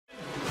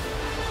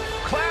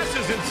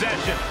in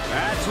session.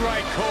 That's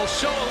right, Cole.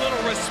 Show a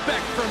little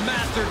respect for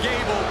Master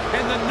Gable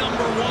and the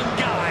 #1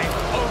 guy,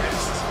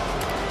 Otis.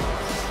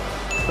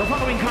 The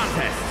following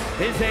contest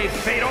is a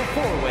fatal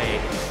 4-way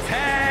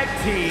tag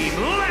team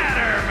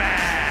ladder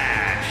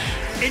match.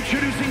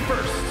 Introducing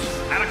first,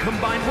 at a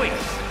combined weight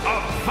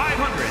of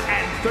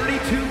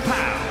 532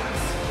 pounds,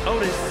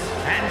 Otis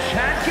and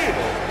Chad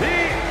Gable,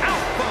 the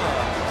Alpha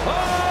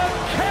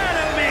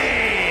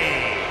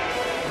Academy.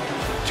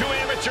 Two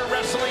amateur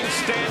wrestling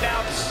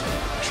standouts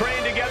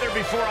trained together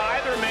before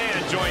either man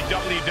joined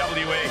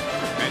WWE.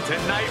 And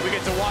tonight we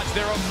get to watch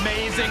their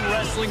amazing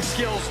wrestling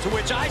skills, to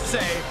which I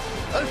say,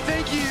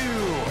 thank you.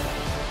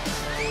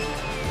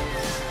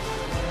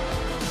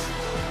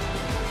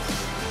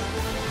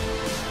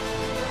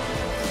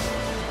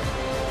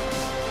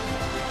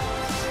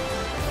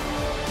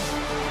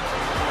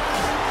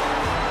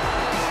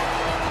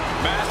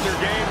 Master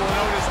Gable and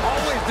Otis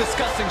always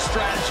discussing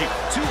strategy.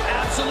 Two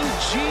absolute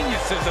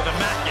geniuses of the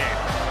mat game.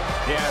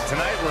 Yeah,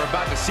 tonight we're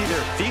about to see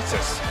their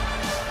thesis.